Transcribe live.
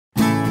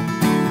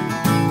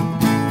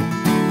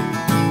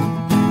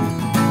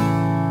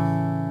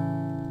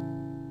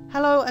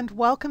and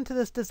welcome to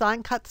this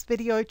Design Cuts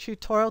video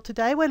tutorial.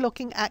 Today we're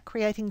looking at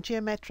creating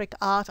geometric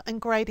art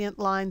and gradient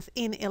lines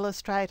in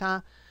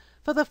Illustrator.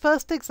 For the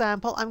first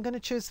example, I'm going to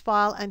choose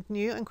File and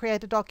New and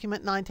create a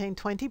document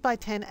 1920 by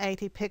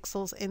 1080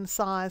 pixels in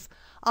size.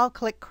 I'll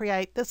click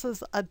Create. This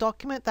is a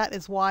document that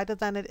is wider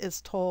than it is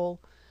tall.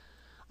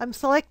 I'm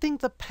selecting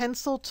the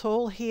pencil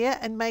tool here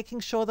and making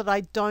sure that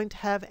I don't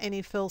have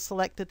any fill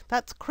selected.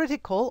 That's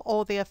critical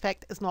or the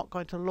effect is not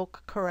going to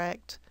look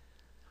correct.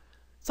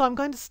 So I'm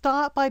going to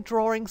start by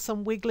drawing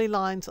some wiggly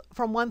lines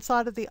from one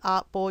side of the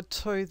artboard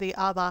to the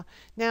other.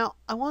 Now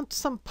I want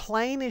some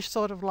plainish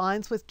sort of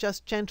lines with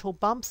just gentle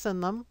bumps in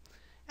them,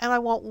 and I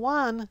want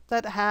one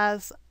that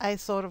has a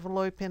sort of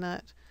loop in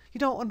it. You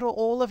don't want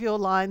all of your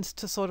lines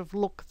to sort of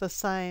look the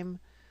same.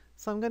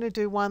 So I'm going to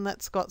do one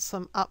that's got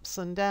some ups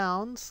and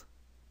downs,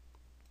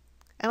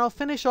 and I'll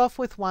finish off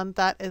with one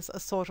that is a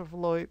sort of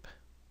loop.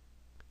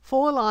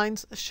 4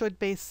 lines should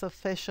be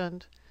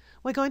sufficient.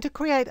 We're going to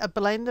create a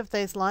blend of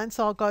these lines,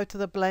 so I'll go to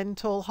the blend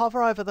tool,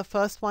 hover over the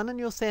first one, and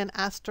you'll see an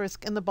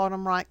asterisk in the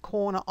bottom right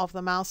corner of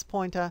the mouse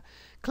pointer.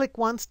 Click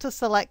once to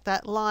select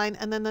that line,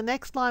 and then the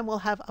next line will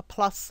have a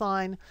plus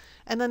sign,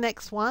 and the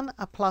next one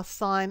a plus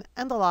sign,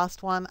 and the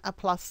last one a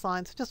plus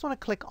sign. So just want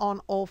to click on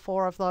all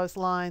 4 of those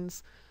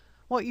lines.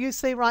 What you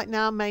see right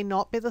now may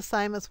not be the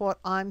same as what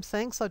I'm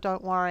seeing, so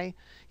don't worry.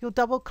 You'll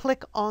double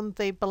click on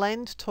the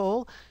blend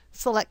tool,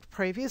 select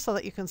preview so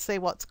that you can see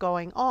what's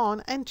going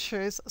on, and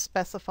choose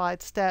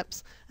specified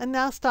steps. And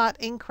now start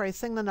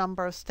increasing the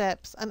number of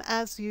steps. And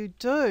as you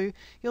do,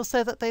 you'll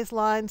see that these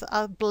lines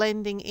are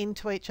blending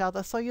into each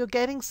other. So you're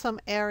getting some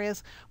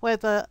areas where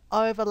the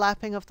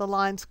overlapping of the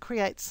lines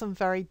creates some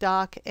very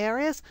dark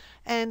areas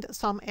and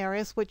some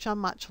areas which are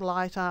much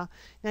lighter.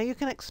 Now you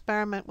can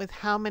experiment with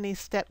how many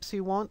steps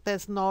you want.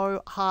 There's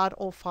no hard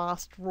or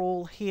fast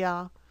rule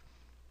here.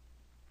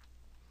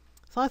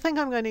 So I think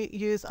I'm going to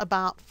use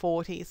about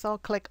 40, so I'll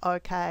click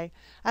OK.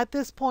 At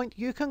this point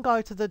you can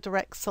go to the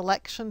direct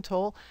selection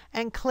tool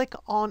and click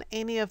on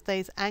any of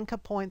these anchor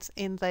points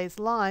in these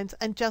lines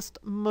and just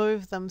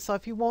move them. So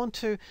if you want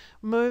to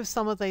move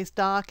some of these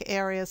dark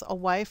areas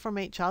away from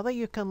each other,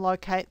 you can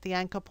locate the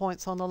anchor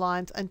points on the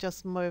lines and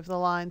just move the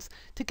lines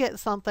to get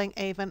something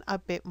even a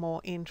bit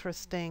more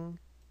interesting.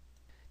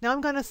 Now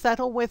I'm going to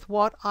settle with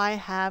what I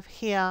have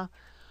here.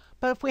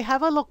 But if we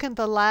have a look in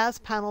the layers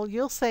panel,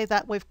 you'll see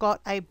that we've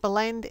got a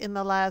blend in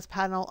the layers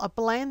panel, a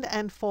blend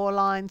and 4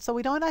 lines. So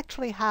we don't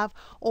actually have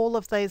all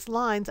of these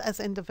lines as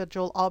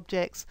individual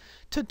objects.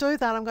 To do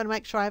that, I'm going to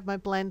make sure I have my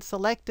blend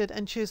selected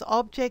and choose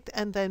Object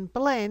and then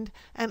Blend,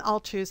 and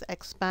I'll choose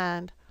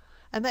Expand.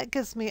 And that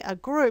gives me a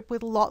group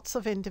with lots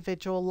of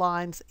individual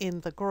lines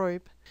in the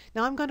group.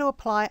 Now I'm going to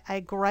apply a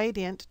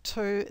gradient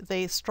to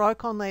the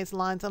stroke on these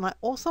lines, and I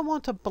also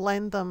want to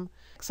blend them.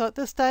 So at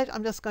this stage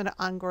I'm just going to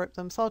ungroup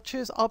them. So I'll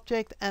choose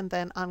Object and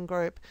then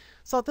Ungroup.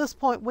 So at this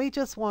point we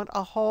just want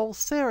a whole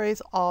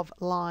series of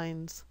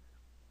lines.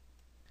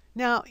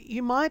 Now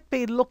you might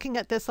be looking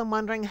at this and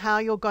wondering how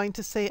you're going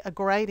to see a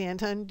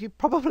gradient, and you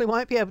probably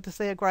won't be able to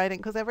see a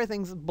gradient because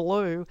everything's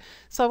blue.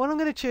 So what I'm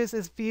going to choose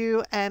is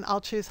View, and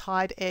I'll choose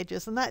Hide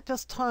Edges, and that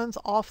just turns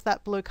off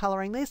that blue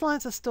coloring. These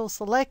lines are still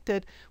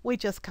selected, we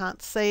just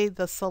can't see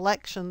the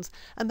selections,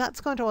 and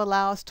that's going to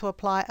allow us to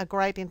apply a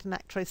gradient and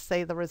actually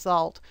see the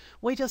result.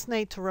 We just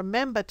need to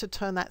remember to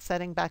turn that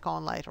setting back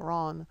on later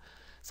on.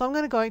 So I'm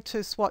going to go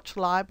to Swatch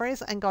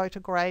Libraries and go to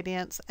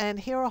Gradients, and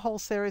here are a whole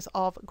series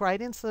of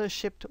gradients that are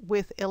shipped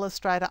with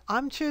Illustrator.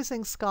 I'm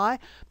choosing Sky,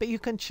 but you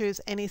can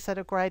choose any set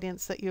of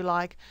gradients that you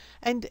like.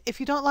 And if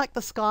you don't like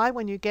the sky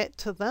when you get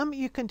to them,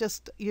 you can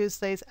just use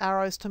these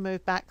arrows to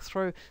move back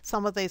through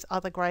some of these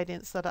other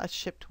gradients that are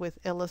shipped with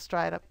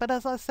Illustrator. But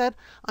as I said,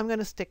 I'm going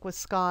to stick with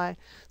Sky.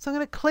 So I'm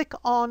going to click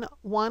on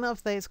one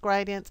of these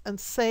gradients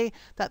and see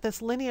that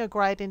this linear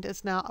gradient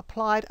is now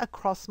applied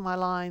across my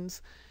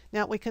lines.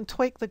 Now we can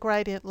tweak the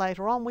gradient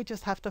later on, we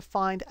just have to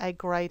find a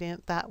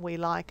gradient that we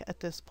like at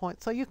this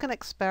point. So you can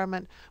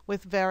experiment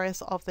with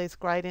various of these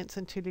gradients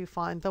until you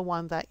find the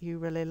one that you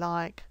really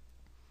like.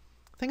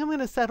 I think I'm going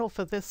to settle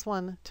for this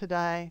one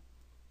today.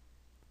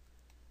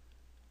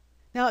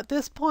 Now at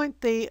this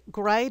point the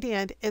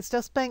gradient is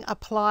just being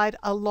applied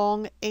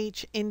along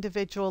each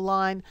individual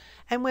line,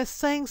 and we're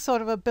seeing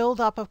sort of a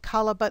build-up of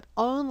colour, but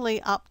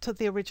only up to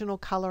the original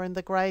colour in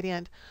the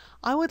gradient.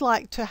 I would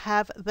like to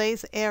have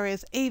these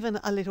areas even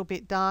a little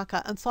bit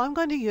darker, and so I'm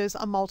going to use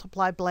a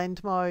multiply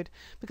blend mode,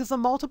 because the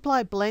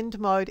multiply blend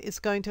mode is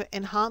going to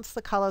enhance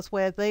the colours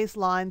where these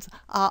lines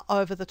are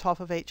over the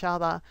top of each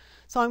other.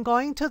 So I'm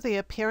going to the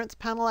appearance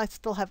panel. I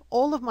still have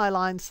all of my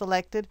lines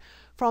selected.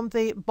 From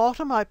the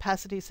bottom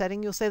opacity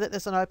setting, you'll see that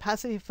there's an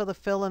opacity for the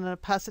fill and an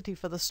opacity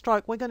for the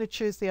stroke. We're going to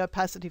choose the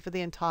opacity for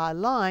the entire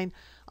line.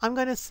 I'm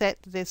going to set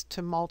this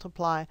to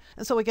multiply.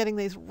 And so we're getting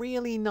these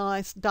really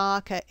nice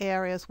darker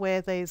areas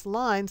where these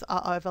lines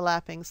are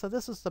overlapping. So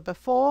this is the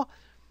before,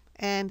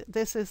 and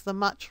this is the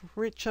much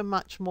richer,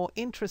 much more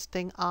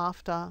interesting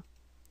after.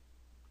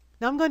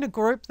 Now I'm going to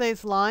group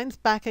these lines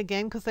back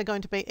again because they're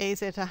going to be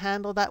easier to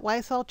handle that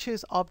way. So I'll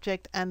choose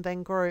Object and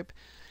then Group.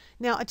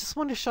 Now I just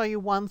want to show you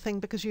one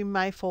thing because you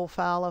may fall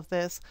foul of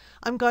this.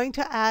 I'm going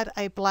to add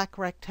a black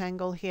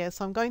rectangle here.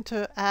 So I'm going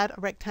to add a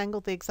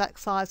rectangle the exact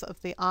size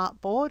of the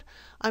artboard.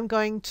 I'm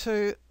going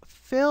to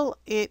fill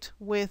it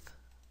with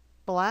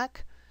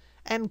black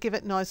and give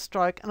it no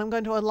stroke, and I'm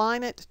going to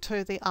align it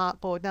to the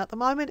artboard. Now at the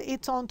moment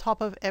it's on top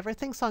of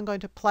everything, so I'm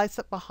going to place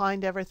it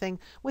behind everything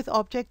with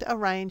Object,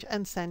 Arrange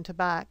and Send to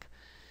Back.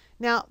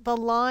 Now the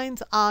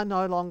lines are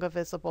no longer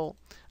visible,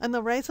 and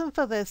the reason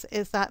for this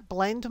is that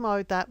blend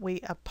mode that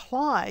we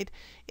applied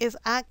is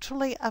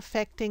actually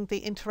affecting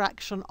the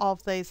interaction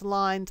of these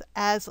lines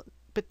as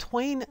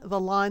between the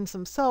lines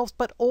themselves,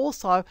 but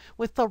also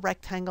with the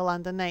rectangle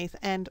underneath.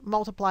 And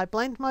multiply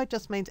blend mode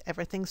just means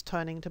everything's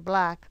turning to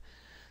black.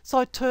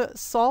 So to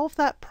solve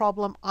that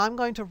problem, I'm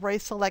going to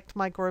reselect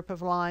my group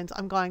of lines.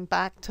 I'm going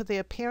back to the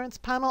appearance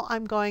panel.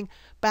 I'm going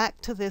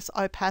back to this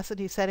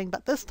opacity setting,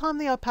 but this time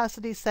the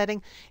opacity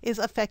setting is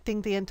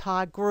affecting the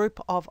entire group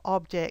of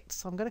objects.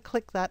 So I'm going to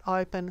click that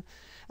open,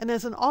 and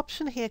there's an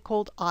option here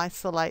called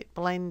Isolate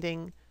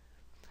Blending.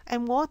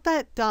 And what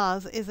that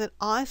does is it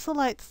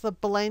isolates the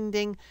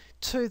blending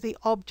to the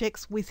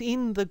objects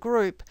within the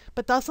group,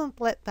 but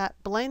doesn't let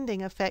that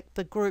blending affect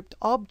the grouped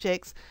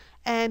objects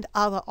and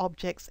other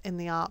objects in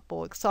the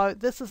artboard. So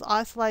this is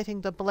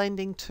isolating the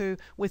blending to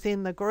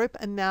within the group,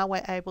 and now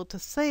we're able to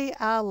see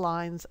our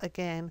lines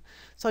again.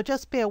 So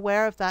just be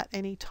aware of that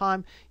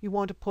anytime you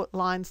want to put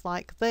lines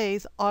like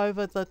these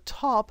over the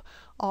top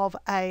of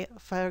a,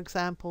 for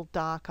example,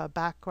 darker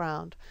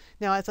background.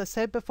 Now, as I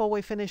said before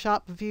we finish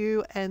up,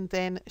 view and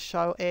then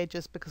show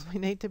edges, because we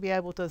need to be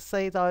able to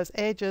see those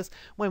edges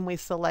when we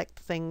select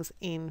things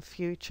in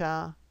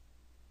future.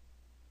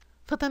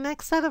 For the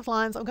next set of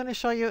lines, I'm going to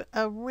show you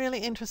a really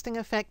interesting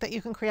effect that you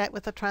can create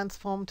with the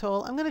transform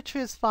tool. I'm going to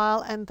choose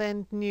File and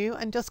then New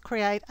and just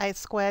create a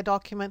square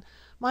document.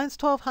 Mine's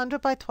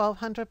 1200 by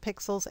 1200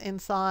 pixels in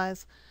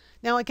size.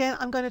 Now again,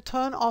 I'm going to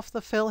turn off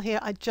the fill here.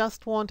 I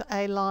just want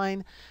a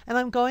line, and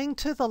I'm going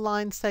to the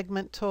line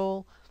segment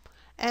tool.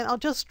 And I'll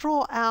just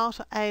draw out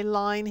a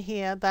line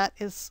here that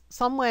is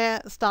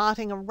somewhere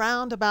starting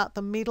around about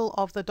the middle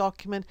of the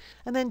document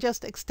and then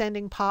just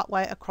extending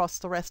partway across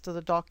the rest of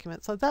the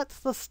document. So that's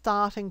the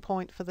starting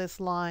point for this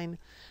line.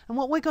 And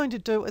what we're going to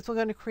do is we're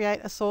going to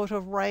create a sort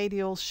of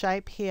radial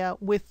shape here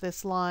with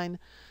this line.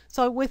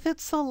 So with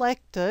it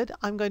selected,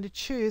 I'm going to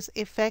choose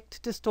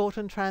Effect, Distort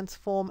and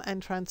Transform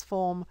and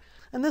Transform.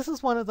 And this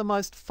is one of the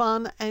most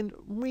fun and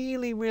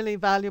really, really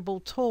valuable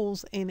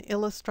tools in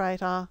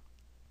Illustrator.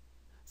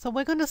 So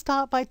we're going to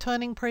start by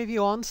turning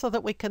preview on so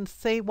that we can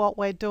see what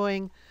we're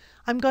doing.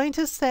 I'm going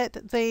to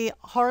set the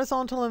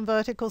horizontal and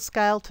vertical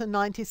scale to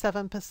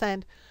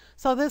 97%.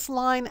 So this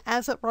line,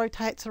 as it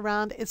rotates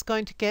around, is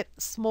going to get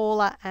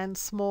smaller and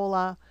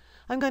smaller.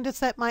 I'm going to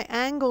set my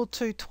angle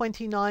to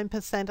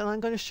 29%, and I'm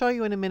going to show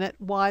you in a minute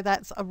why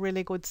that's a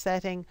really good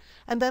setting.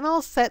 And then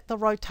I'll set the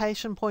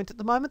rotation point. At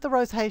the moment the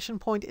rotation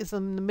point is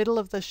in the middle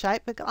of the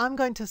shape, but I'm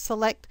going to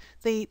select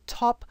the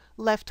top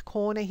left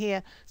corner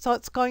here. So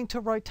it's going to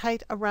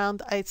rotate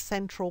around a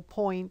central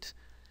point.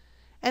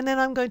 And then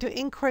I'm going to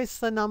increase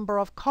the number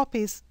of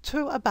copies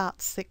to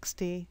about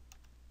 60.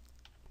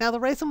 Now the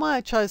reason why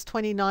I chose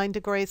 29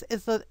 degrees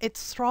is that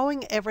it's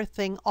throwing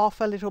everything off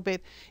a little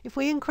bit. If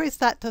we increase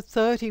that to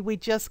 30, we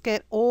just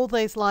get all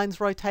these lines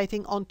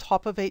rotating on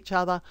top of each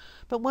other.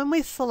 But when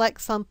we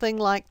select something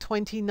like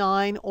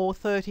 29 or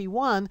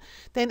 31,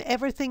 then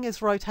everything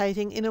is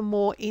rotating in a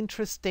more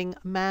interesting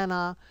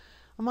manner.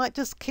 I might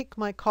just kick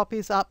my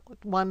copies up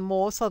one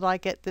more so that I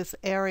get this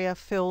area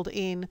filled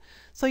in.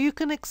 So you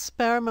can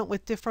experiment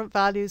with different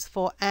values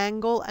for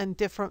angle and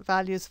different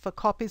values for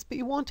copies, but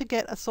you want to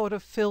get a sort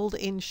of filled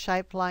in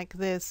shape like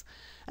this.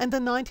 And the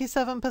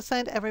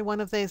 97%, every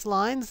one of these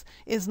lines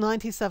is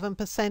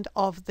 97%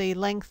 of the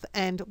length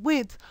and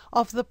width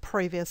of the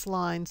previous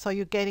line. So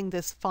you're getting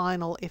this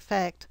final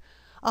effect.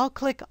 I'll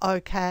click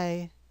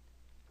OK.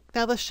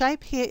 Now the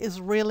shape here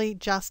is really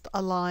just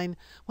a line.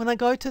 When I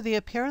go to the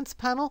appearance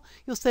panel,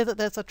 you'll see that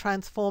there's a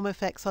transform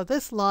effect. So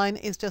this line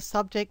is just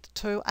subject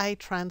to a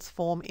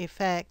transform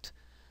effect.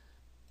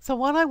 So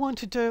what I want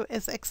to do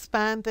is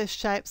expand this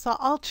shape. So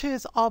I'll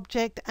choose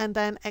Object and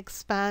then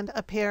Expand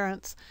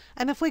Appearance.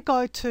 And if we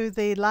go to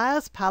the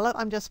Layers palette,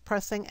 I'm just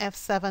pressing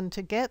F7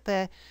 to get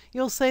there,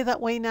 you'll see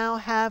that we now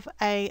have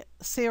a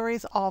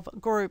series of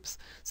groups.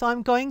 So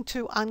I'm going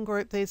to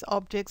ungroup these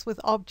objects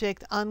with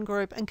Object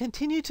Ungroup and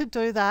continue to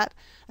do that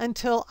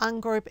until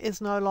Ungroup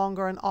is no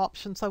longer an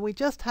option. So we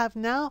just have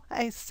now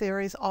a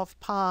series of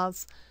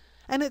paths.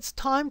 And it's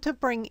time to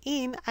bring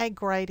in a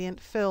gradient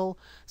fill.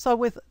 So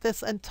with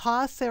this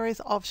entire series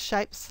of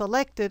shapes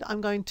selected,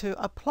 I'm going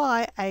to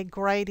apply a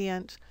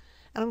gradient.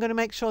 And I'm going to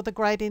make sure the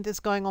gradient is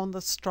going on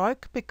the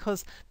stroke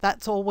because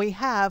that's all we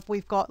have.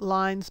 We've got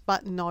lines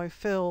but no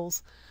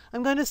fills.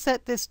 I'm going to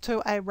set this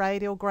to a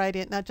radial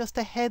gradient. Now just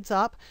a heads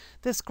up,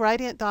 this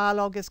gradient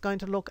dialog is going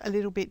to look a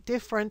little bit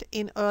different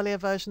in earlier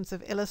versions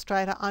of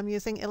Illustrator. I'm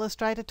using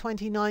Illustrator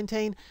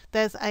 2019.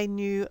 There's a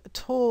new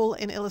tool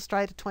in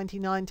Illustrator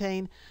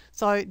 2019.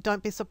 So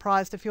don't be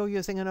surprised if you're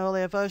using an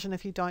earlier version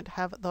if you don't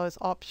have those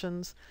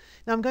options.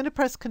 Now I'm going to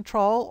press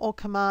Control or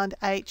Command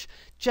H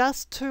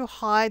just to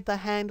hide the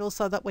handle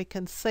so that we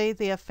can see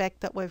the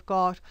effect that we've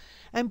got.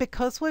 And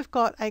because we've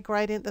got a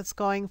gradient that's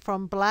going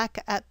from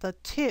black at the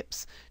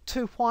tips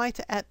to white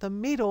at the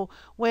middle,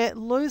 we're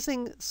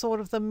losing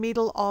sort of the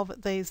middle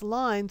of these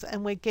lines,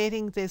 and we're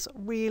getting this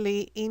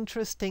really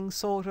interesting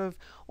sort of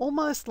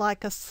almost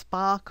like a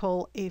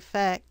sparkle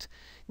effect.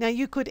 Now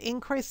you could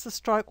increase the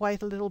stroke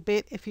weight a little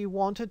bit if you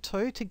wanted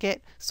to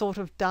get sort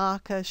of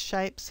darker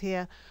shapes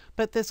here,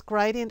 but this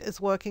gradient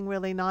is working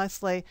really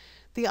nicely.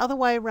 The other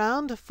way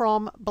around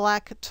from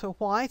black to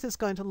white is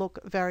going to look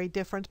very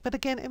different, but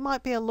again, it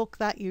might be a look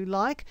that you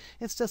like.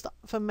 It's just,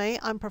 for me,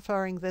 I'm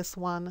preferring this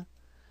one.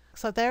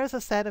 So there is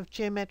a set of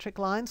geometric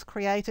lines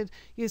created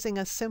using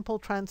a simple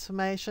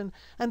transformation,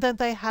 and then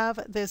they have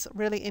this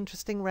really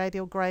interesting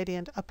radial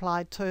gradient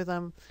applied to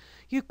them.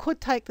 You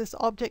could take this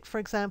object, for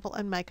example,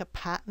 and make a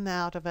pattern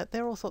out of it.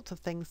 There are all sorts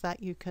of things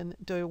that you can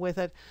do with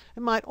it.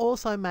 It might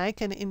also make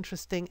an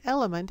interesting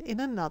element in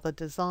another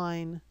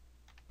design.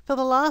 For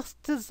the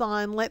last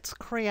design, let's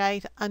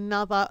create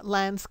another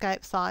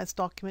landscape size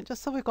document,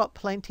 just so we've got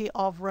plenty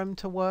of room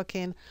to work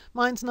in.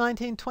 Mine's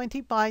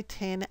 1920 by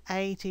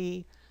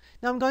 1080.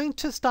 Now I'm going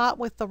to start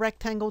with the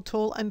rectangle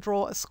tool and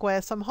draw a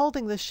square. So I'm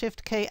holding the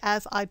Shift key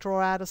as I draw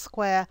out a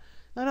square.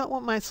 I don't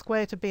want my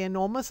square to be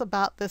enormous.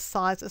 About this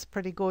size is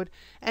pretty good,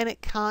 and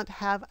it can't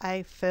have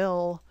a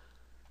fill.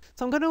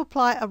 So I'm going to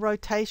apply a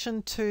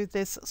rotation to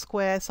this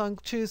square. So I'll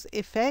choose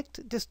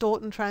Effect,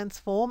 Distort and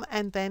Transform,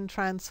 and then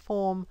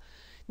Transform.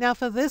 Now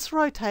for this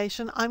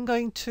rotation, I'm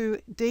going to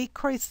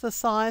decrease the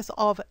size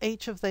of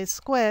each of these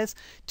squares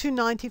to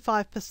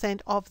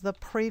 95% of the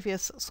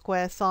previous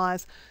square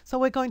size. So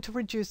we're going to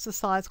reduce the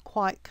size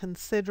quite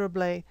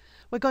considerably.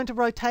 We're going to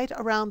rotate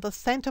around the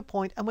center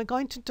point, and we're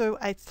going to do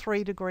a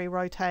 3-degree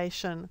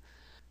rotation.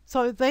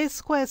 So these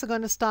squares are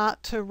going to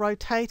start to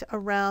rotate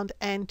around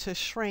and to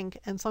shrink,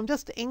 and so I'm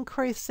just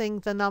increasing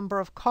the number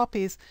of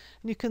copies,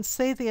 and you can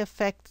see the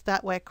effect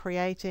that we're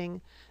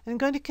creating. And I'm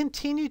going to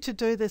continue to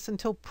do this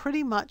until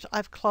pretty much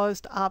I've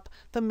closed up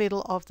the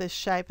middle of this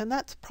shape, and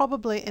that's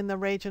probably in the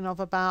region of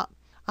about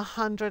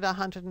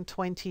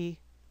 100-120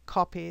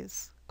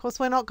 copies. Of course,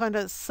 we're not going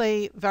to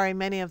see very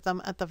many of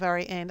them at the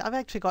very end. I've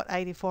actually got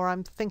 84.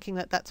 I'm thinking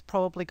that that's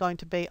probably going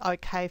to be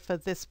okay for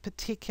this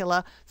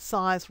particular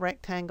size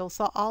rectangle,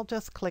 so I'll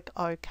just click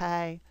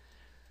OK.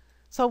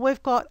 So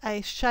we've got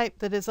a shape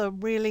that is a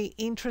really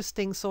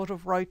interesting sort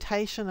of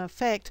rotation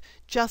effect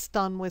just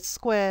done with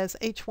squares.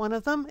 Each one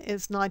of them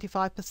is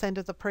 95%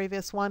 of the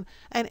previous one,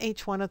 and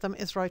each one of them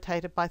is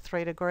rotated by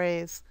 3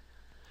 degrees.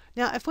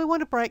 Now, if we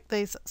want to break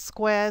these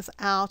squares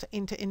out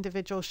into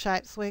individual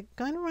shapes, we're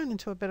going to run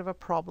into a bit of a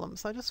problem.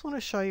 So I just want to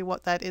show you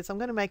what that is. I'm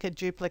going to make a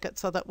duplicate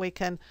so that we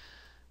can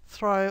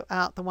throw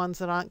out the ones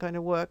that aren't going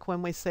to work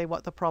when we see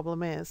what the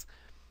problem is.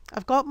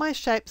 I've got my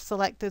shape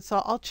selected,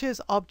 so I'll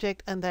choose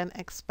Object and then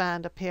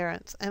Expand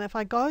Appearance. And if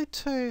I go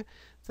to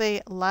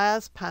the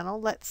Layers panel,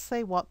 let's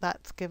see what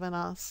that's given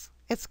us.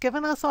 It's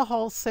given us a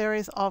whole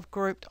series of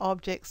grouped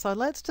objects, so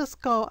let's just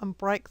go and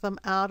break them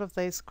out of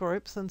these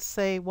groups and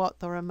see what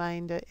the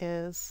remainder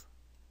is.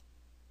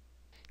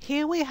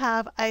 Here we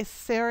have a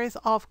series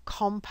of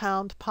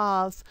compound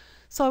paths.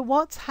 So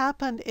what's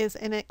happened is,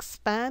 in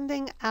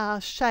expanding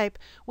our shape,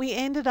 we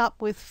ended up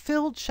with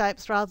filled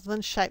shapes rather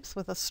than shapes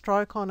with a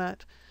stroke on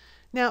it.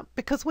 Now,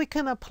 because we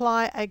can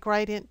apply a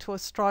gradient to a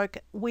stroke,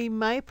 we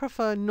may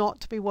prefer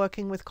not to be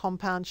working with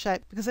compound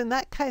shapes, because in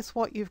that case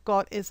what you've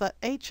got is that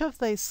each of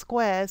these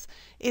squares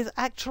is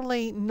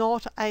actually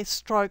not a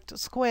stroked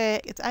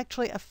square, it's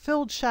actually a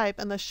filled shape,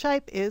 and the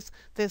shape is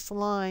this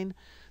line.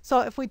 So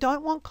if we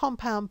don't want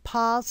compound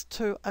paths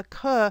to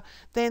occur,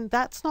 then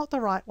that's not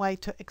the right way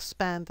to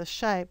expand the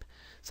shape.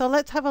 So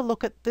let's have a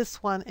look at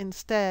this one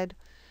instead.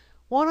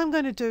 What I'm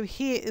going to do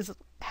here is,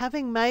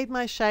 having made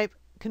my shape,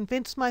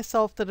 convinced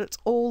myself that it's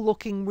all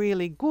looking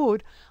really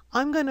good,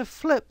 I'm going to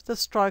flip the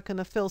stroke and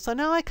the fill. So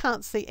now I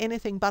can't see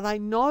anything, but I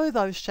know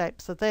those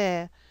shapes are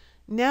there.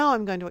 Now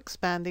I'm going to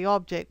expand the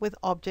object with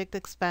Object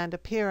Expand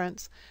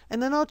Appearance,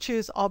 and then I'll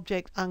choose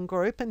Object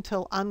Ungroup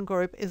until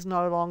Ungroup is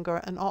no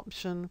longer an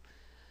option.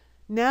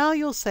 Now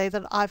you'll see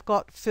that I've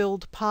got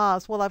filled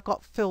paths. Well, I've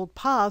got filled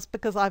paths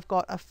because I've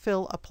got a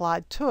fill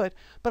applied to it,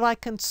 but I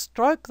can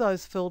stroke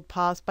those filled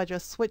paths by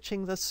just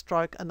switching the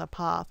stroke and the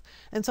path.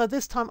 And so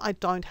this time I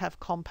don't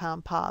have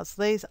compound paths.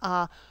 These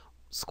are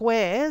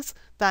squares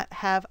that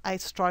have a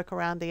stroke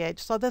around the edge.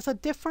 So there's a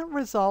different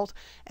result,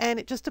 and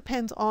it just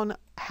depends on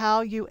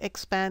how you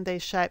expand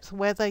these shapes,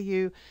 whether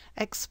you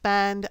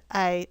expand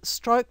a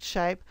stroked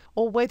shape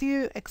or whether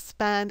you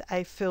expand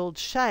a filled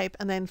shape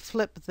and then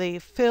flip the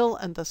fill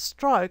and the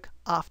stroke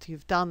after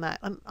you've done that.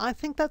 And I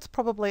think that's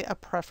probably a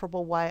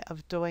preferable way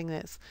of doing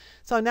this.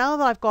 So now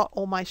that I've got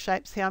all my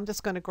shapes here, I'm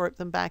just going to group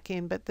them back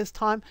in, but this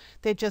time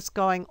they're just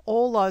going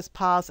all those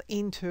paths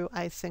into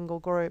a single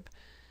group.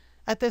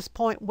 At this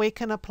point, we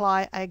can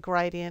apply a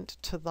gradient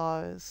to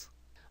those.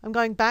 I'm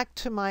going back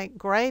to my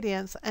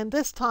gradients, and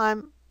this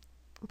time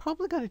I'm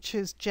probably going to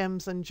choose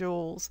gems and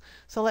jewels.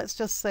 So let's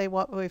just see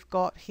what we've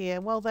got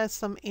here. Well, there's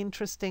some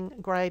interesting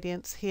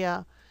gradients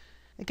here.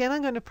 Again,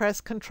 I'm going to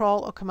press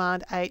Control or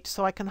Command H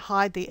so I can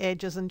hide the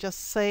edges and just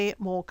see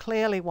more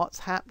clearly what's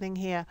happening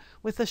here.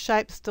 With the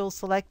shape still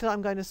selected,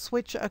 I'm going to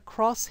switch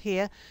across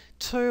here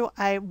to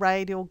a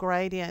radial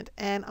gradient,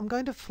 and I'm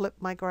going to flip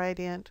my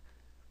gradient.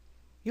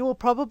 You will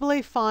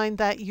probably find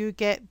that you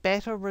get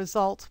better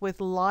results with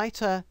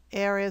lighter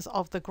areas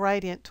of the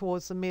gradient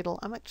towards the middle.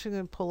 I'm actually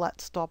going to pull that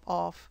stop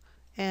off,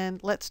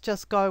 and let's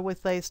just go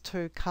with these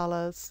two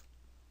colors.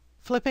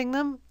 Flipping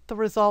them, the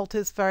result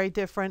is very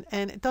different,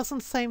 and it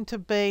doesn't seem to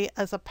be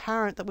as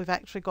apparent that we've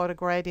actually got a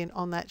gradient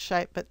on that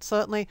shape, but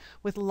certainly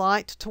with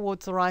light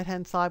towards the right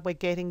hand side, we're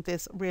getting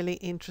this really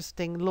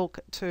interesting look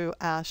to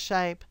our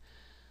shape.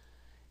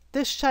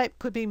 This shape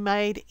could be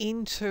made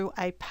into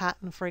a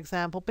pattern, for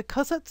example.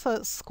 Because it's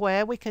a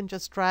square, we can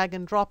just drag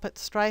and drop it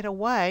straight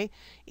away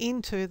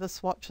into the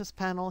swatches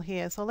panel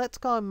here. So let's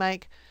go and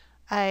make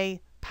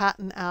a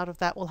pattern out of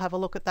that. We'll have a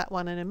look at that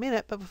one in a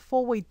minute, but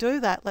before we do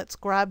that, let's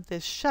grab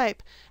this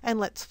shape and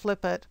let's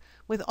flip it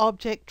with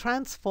Object,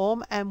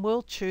 Transform, and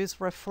we'll choose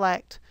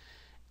Reflect.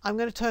 I'm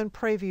going to turn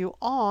Preview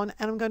on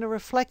and I'm going to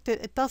reflect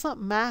it. It doesn't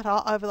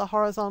matter over the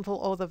horizontal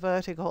or the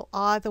vertical,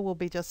 either will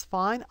be just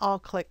fine. I'll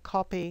click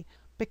Copy,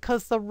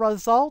 because the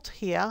result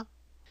here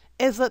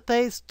is that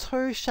these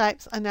two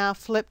shapes are now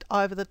flipped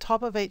over the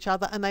top of each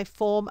other and they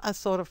form a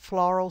sort of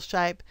floral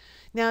shape.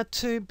 Now,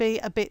 to be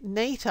a bit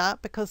neater,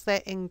 because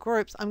they're in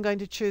groups, I'm going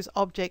to choose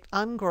Object,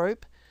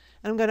 Ungroup,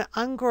 and I'm going to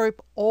ungroup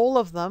all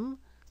of them.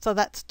 So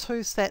that's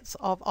two sets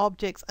of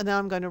objects, and now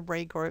I'm going to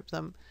regroup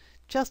them.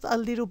 Just a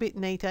little bit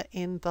neater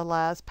in the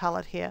layers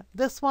palette here.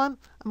 This one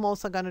I'm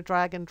also going to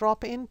drag and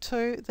drop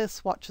into this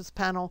swatches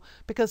panel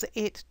because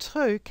it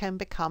too can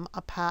become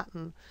a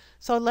pattern.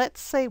 So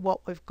let's see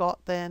what we've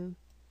got then.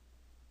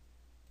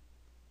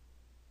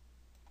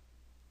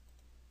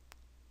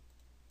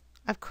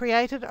 I've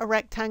created a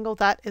rectangle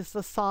that is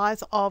the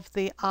size of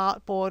the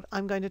artboard.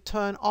 I'm going to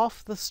turn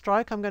off the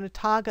stroke. I'm going to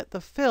target the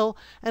fill,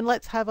 and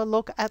let's have a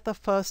look at the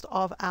first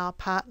of our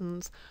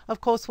patterns. Of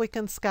course, we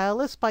can scale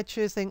this by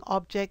choosing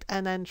Object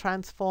and then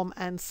Transform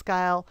and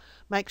Scale.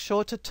 Make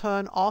sure to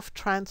turn off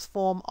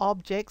Transform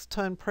Objects,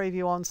 turn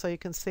Preview on so you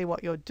can see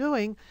what you're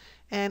doing,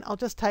 and I'll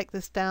just take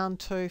this down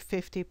to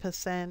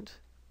 50%.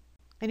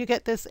 And you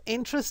get this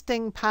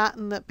interesting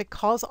pattern that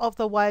because of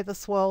the way the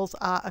swirls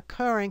are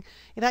occurring,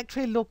 it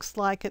actually looks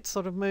like it's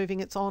sort of moving.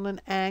 It's on an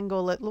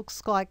angle. It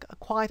looks like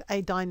quite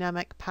a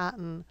dynamic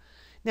pattern.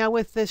 Now,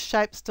 with this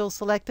shape still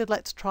selected,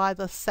 let's try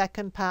the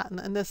second pattern,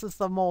 and this is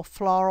the more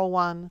floral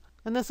one.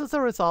 And this is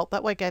the result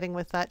that we're getting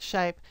with that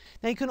shape.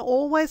 Now, you can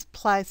always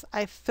place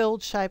a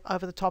filled shape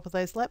over the top of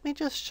these. Let me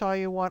just show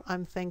you what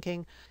I'm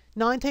thinking.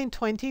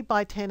 1920 by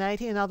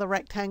 1080, another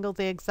rectangle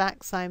the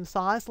exact same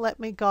size. Let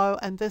me go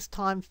and this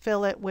time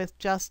fill it with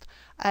just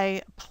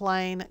a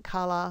plain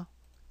color.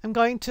 I'm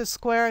going to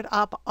square it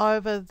up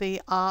over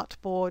the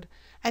artboard,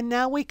 and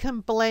now we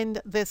can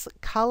blend this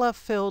color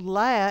filled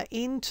layer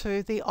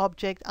into the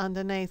object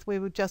underneath. We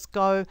would just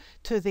go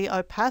to the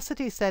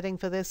opacity setting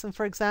for this and,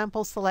 for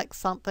example, select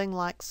something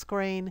like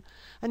screen,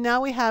 and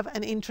now we have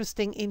an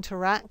interesting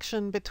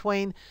interaction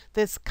between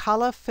this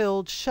color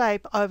filled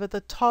shape over the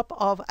top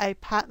of a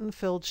pattern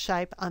filled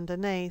shape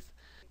underneath.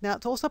 Now,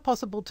 it's also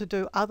possible to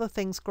do other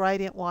things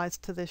gradient wise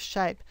to this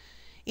shape.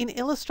 In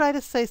Illustrator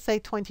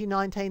CC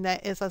 2019,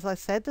 there is, as I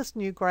said, this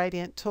new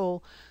gradient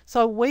tool.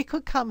 So we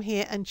could come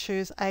here and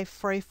choose a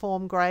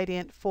freeform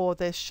gradient for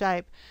this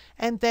shape.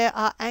 And there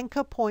are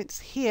anchor points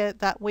here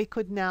that we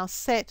could now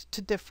set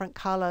to different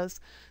colors.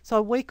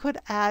 So we could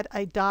add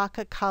a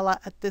darker color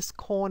at this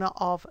corner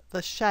of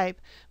the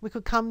shape. We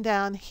could come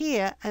down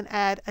here and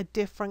add a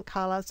different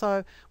color.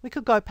 So we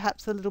could go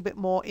perhaps a little bit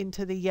more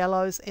into the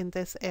yellows in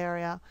this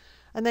area.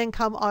 And then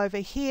come over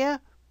here,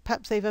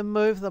 perhaps even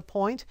move the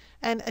point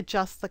and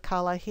adjust the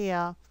color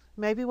here.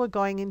 Maybe we're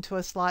going into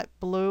a slight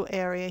blue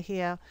area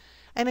here.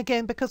 And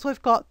again, because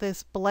we've got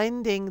this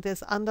blending,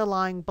 this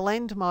underlying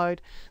blend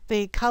mode,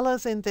 the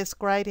colors in this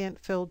gradient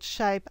filled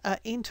shape are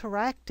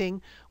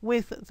interacting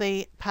with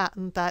the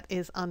pattern that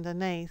is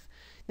underneath.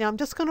 Now I'm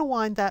just going to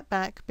wind that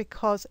back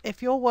because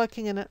if you're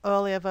working in an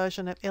earlier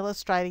version of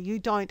Illustrator, you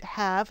don't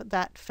have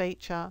that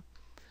feature.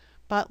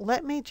 But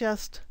let me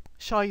just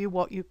show you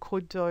what you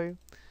could do.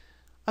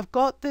 I've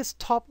got this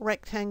top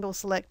rectangle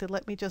selected.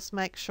 Let me just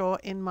make sure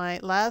in my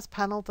layers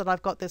panel that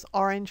I've got this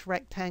orange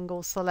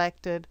rectangle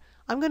selected.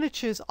 I'm going to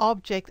choose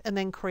Object and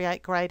then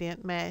Create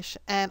Gradient Mesh,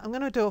 and I'm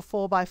going to do a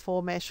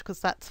 4x4 mesh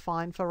because that's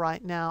fine for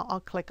right now. I'll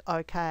click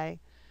OK.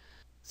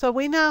 So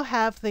we now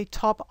have the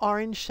top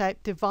orange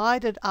shape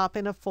divided up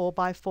in a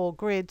 4x4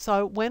 grid.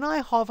 So when I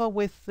hover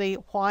with the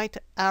white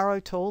arrow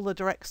tool, the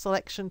direct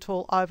selection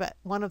tool, over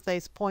one of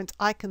these points,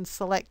 I can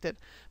select it.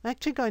 I'm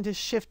actually going to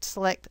shift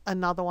select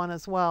another one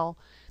as well.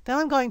 Then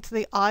I'm going to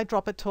the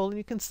eyedropper tool, and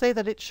you can see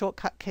that its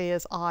shortcut key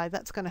is I.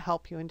 That's going to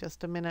help you in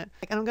just a minute.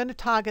 And I'm going to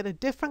target a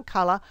different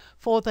color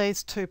for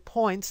these 2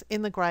 points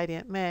in the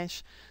gradient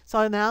mesh.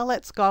 So now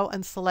let's go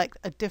and select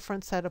a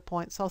different set of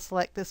points. I'll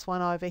select this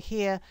one over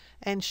here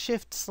and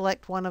shift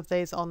select one of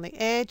these on the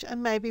edge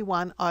and maybe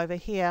one over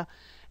here.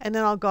 And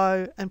then I'll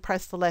go and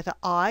press the letter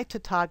I to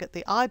target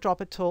the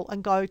eyedropper tool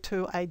and go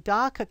to a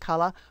darker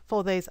color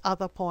for these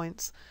other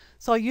points.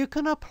 So you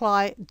can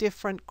apply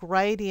different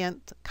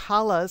gradient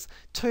colors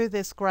to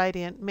this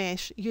gradient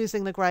mesh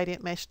using the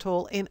gradient mesh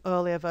tool in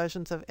earlier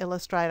versions of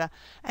Illustrator.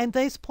 And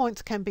these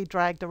points can be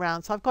dragged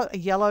around. So I've got a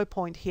yellow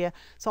point here,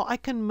 so I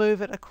can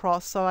move it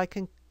across so I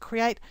can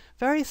create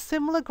very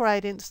similar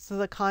gradients to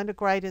the kind of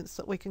gradients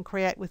that we can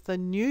create with the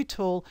new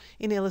tool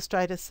in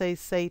Illustrator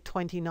CC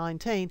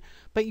 2019,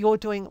 but you're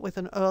doing it with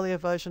an earlier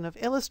version of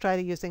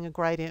Illustrator using a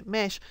gradient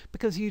mesh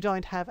because you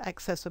don't have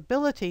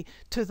accessibility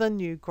to the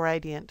new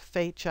gradient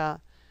feature.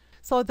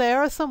 So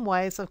there are some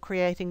ways of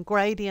creating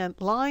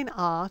gradient line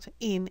art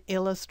in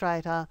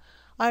Illustrator.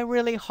 I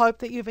really hope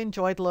that you've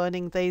enjoyed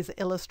learning these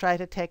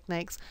Illustrator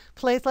techniques.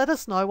 Please let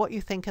us know what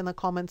you think in the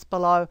comments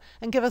below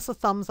and give us a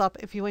thumbs up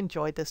if you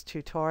enjoyed this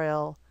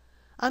tutorial.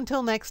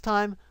 Until next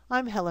time,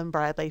 I'm Helen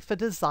Bradley for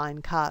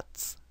Design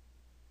Cuts.